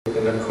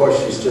And of course,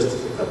 she's just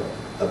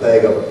a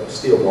bag of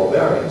steel ball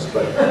bearings,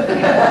 but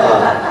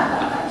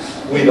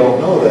we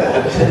don't know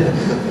that.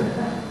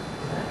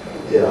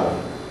 Yeah.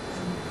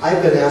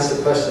 I've been asked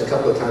the question a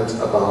couple of times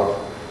about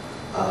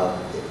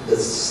the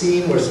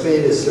scene where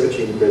Spade is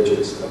searching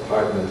Bridget's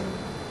apartment,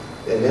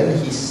 and then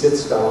he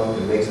sits down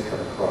and makes a cup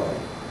of coffee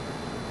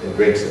and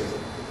drinks it.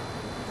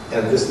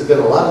 And there's been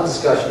a lot of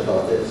discussion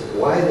about this.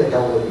 Why the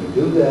hell would he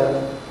do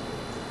that?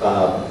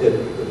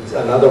 It's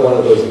another one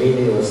of those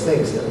meaningless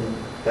things. And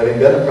having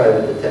been a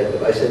private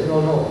detective, I said,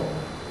 no.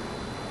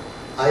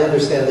 I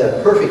understand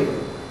that perfectly.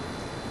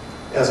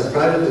 As a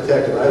private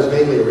detective, I was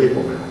mainly a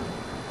repo man.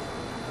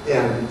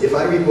 And if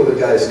I repoed a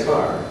guy's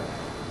car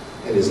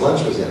and his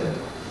lunch was in it,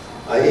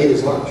 I ate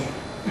his lunch.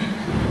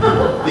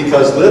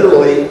 Because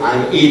literally,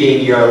 I'm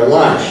eating your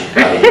lunch,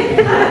 buddy.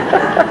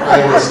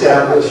 I'm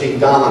establishing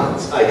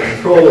dominance. I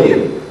control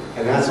you.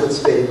 And that's what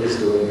Spade was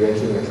doing,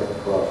 drinking a cup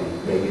of coffee,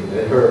 making it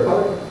in her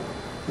apartment.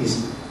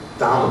 He's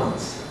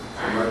dominance.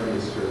 Marking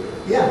his territory.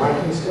 Yeah,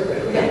 marking his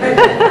territory.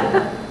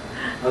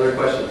 Other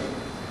questions?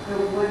 I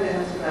wanted to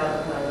ask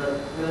about the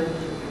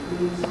relationship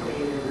between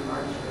Spade and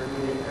Archer. I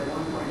mean, at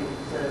one point it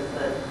says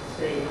that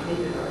Spade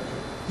hated Archer.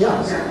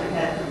 Yeah. Apparently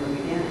had from the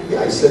beginning.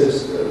 Yeah, he said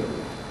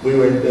we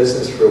were in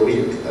business for a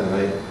week, and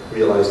I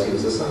realized he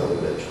was the son of a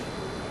bitch.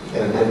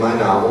 And in my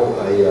novel,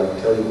 I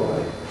tell you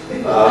why.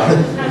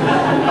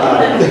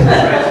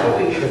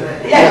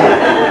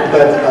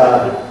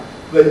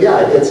 But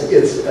yeah, it's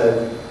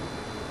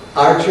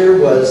Archer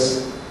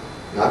was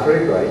not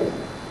very bright.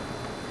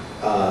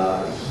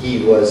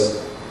 He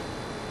was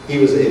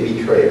a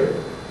betrayer.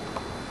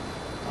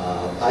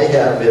 I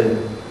have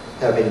been,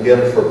 having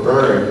been for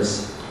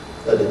Burns,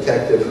 a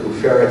detective who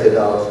ferreted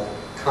out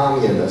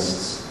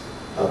communists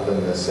up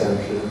in the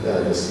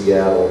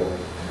Seattle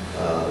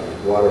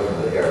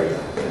waterfront area.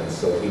 And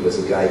so he was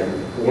a guy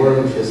who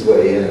wormed his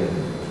way in and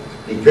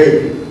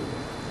betrayed people.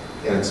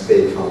 And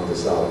Spade found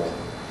this out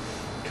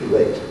too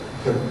late.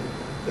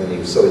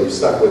 So he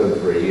stuck with him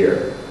for a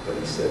year. But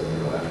he said,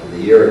 after the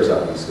year is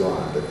up, he's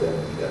gone. But then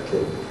he got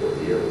killed before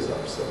the year was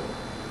up. So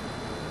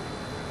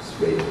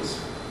Spade was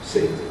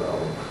saved the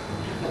problem.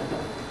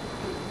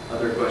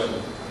 Other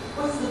questions?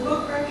 Was the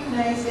book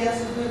recognized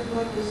as a good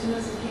book as soon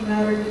as it came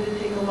out, or did it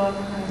take a long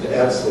time?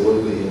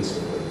 Absolutely,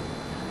 instantly.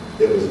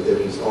 It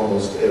was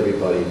almost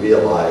everybody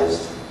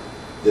realized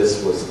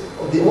this was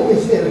the only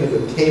thing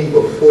that came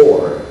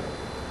before.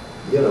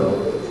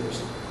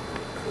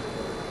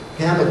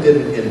 Hammett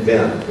didn't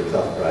invent the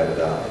tough private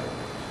eye.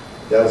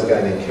 That was a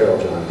guy named Carol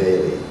John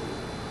Daly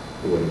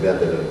who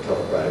invented a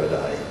tough private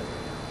eye.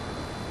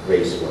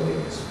 Race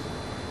Williams.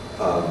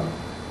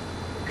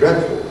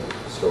 Dreadful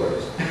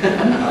stories.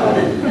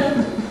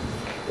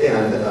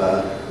 And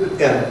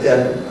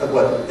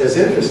what is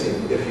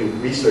interesting, if you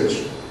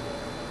research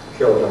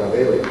Carol John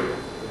Daly,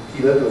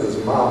 he lived with his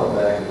mama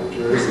back in New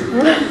Jersey,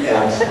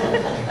 and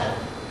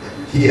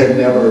he had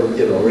never,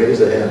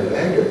 raised a hand in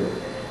anger.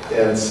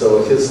 And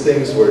so his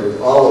things were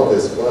all of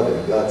this blood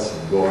and guts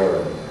and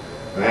gore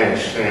and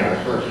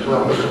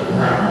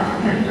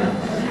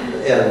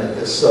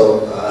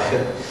so,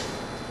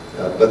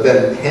 but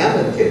then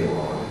Hammond came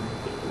along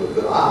with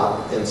the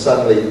op, and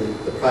suddenly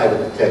the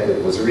private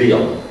detective was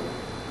real.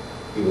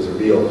 He was a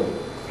real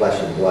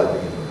flesh and blood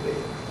human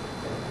being.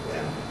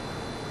 And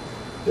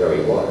there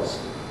he was.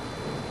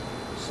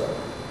 So,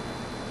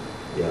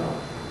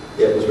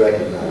 it was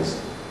recognized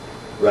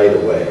right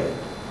away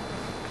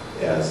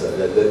as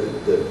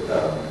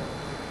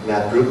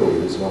Matt Druckel,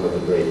 who's one of the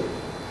great,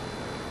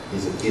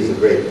 he's a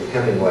great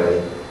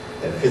Hemingway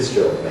and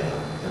Fitzgerald man,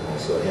 and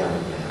also a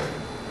Hammond man.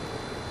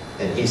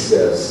 And he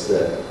says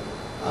that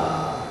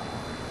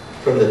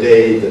from the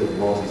day that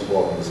Maltese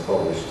Falcon was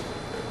published,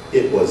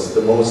 it was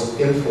the most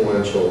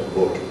influential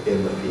book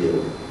in the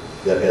field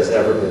that has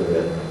ever been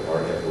written or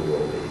ever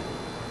will be.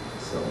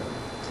 So,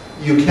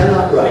 you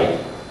cannot write,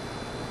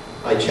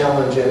 I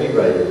challenge any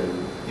writer,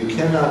 you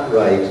cannot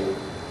write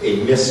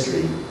a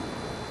mystery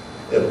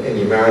in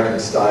the American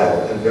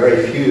style, and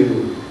very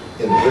few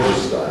in the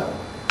British style,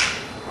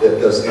 that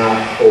does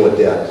not owe a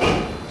debt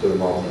to the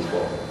Maltese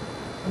Falcon.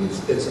 I mean,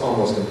 it's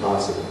almost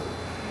impossible,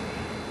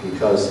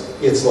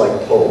 because it's like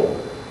Poe,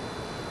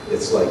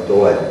 it's like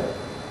Doyle.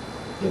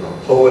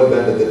 Poe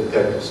invented the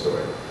detective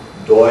story.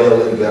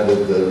 Doyle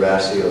invented the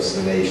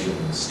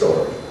ratiocination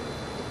story.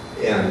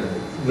 And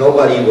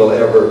nobody will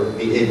ever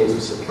be able to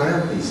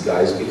supplant these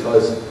guys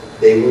because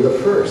they were the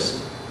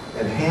first.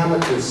 And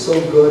Hammett was so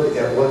good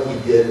at what he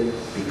did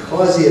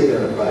because he had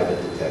been a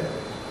private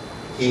detective.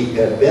 He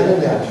had been in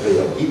that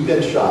field. He'd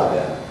been shot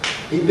at.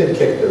 He'd been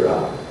kicked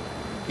around.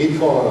 He'd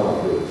fallen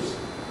off roofs.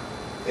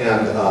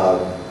 And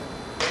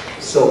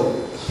so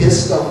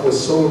his stuff was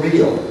so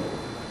real.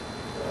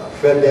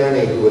 Fred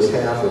Danny, who was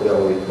half of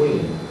Ellery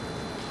Queen,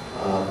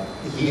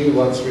 he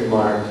once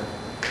remarked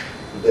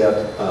that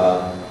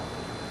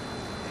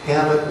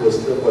Hammett was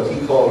what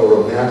he called a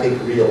romantic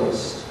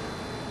realist.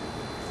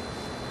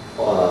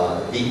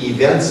 The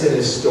events in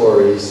his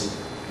stories,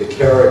 the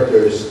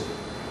characters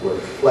were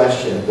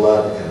flesh and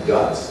blood and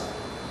guts,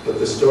 but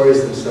the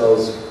stories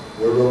themselves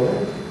were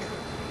romantic.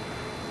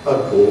 A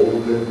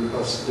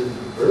gold-encrusted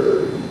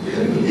bird,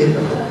 you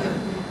know.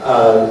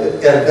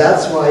 And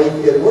that's why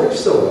it works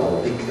so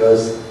well,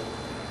 because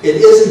it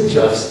isn't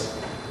just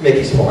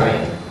Mickey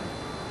Spillane.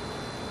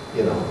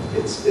 You know,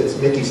 it's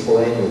Mickey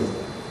Spillane with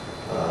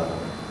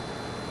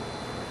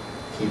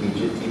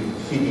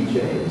T.B.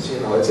 James. You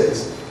know,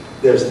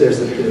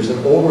 there's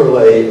an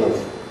overlay of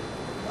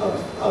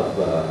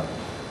a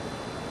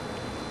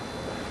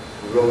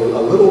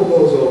little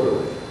rose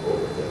overlay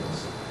over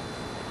things.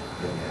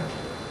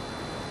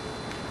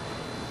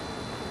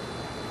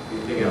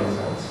 Anything else?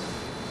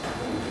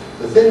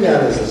 The Thin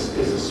Man is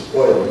a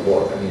spoiled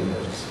book. I mean,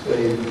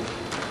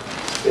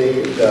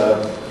 Spade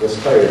was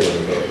tired when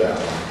he wrote that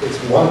one. It's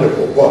a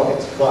wonderful book.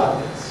 It's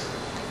fun.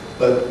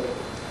 But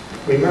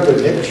remember,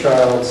 Nick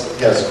Childs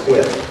has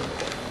quit.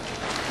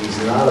 He's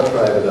not a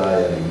private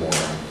eye anymore.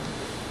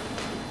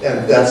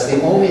 And that's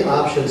the only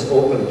options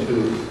open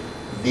to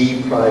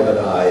the private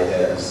eye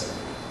as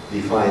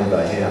defined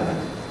by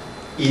Hammett.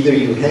 Either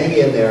you hang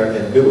in there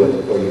and do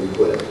it, or you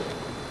quit.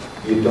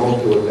 You don't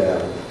do it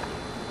badly.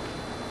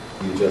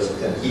 You just,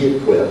 and he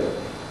had quit.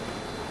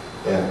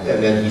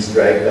 And then he's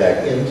dragged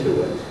back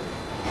into it.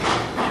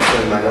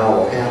 In my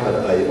novel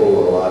Hammett, I owe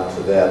a lot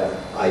to that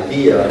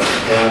idea of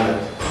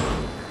Hammett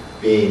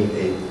being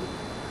a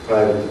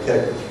private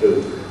detective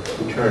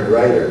who turned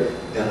writer.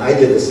 And I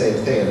did the same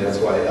thing, and that's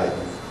why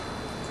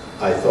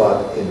I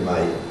thought in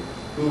my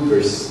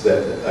hubris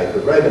that I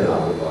could write a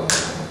novel about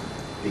him,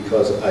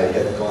 because I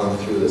had gone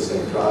through the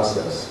same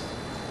process.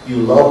 You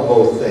love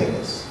both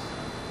things.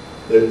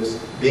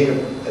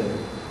 Being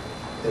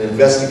an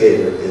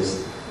investigator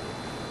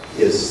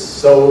is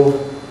so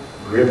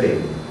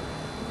gripping,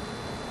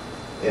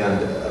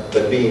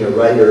 but being a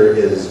writer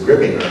is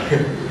grippinger.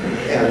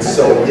 And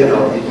so, you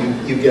know,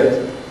 you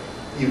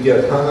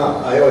get hung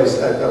up. I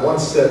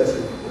once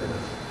said,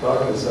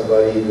 talking to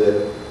somebody,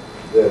 that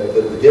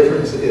the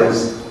difference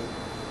is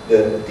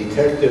that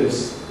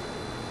detectives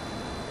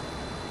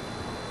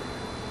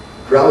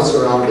grouse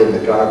around in the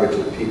garbage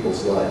of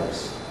people's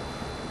lives.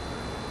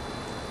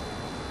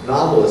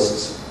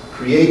 Novelists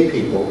create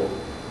people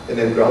and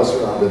then grouse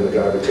around in the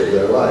garbage of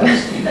their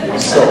lives.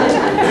 So,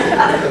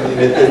 I mean,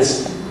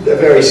 they're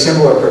very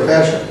similar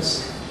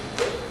professions,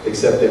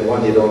 except in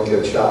one you don't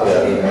get shot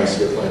at unless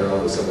you're playing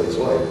around with somebody's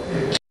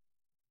wife.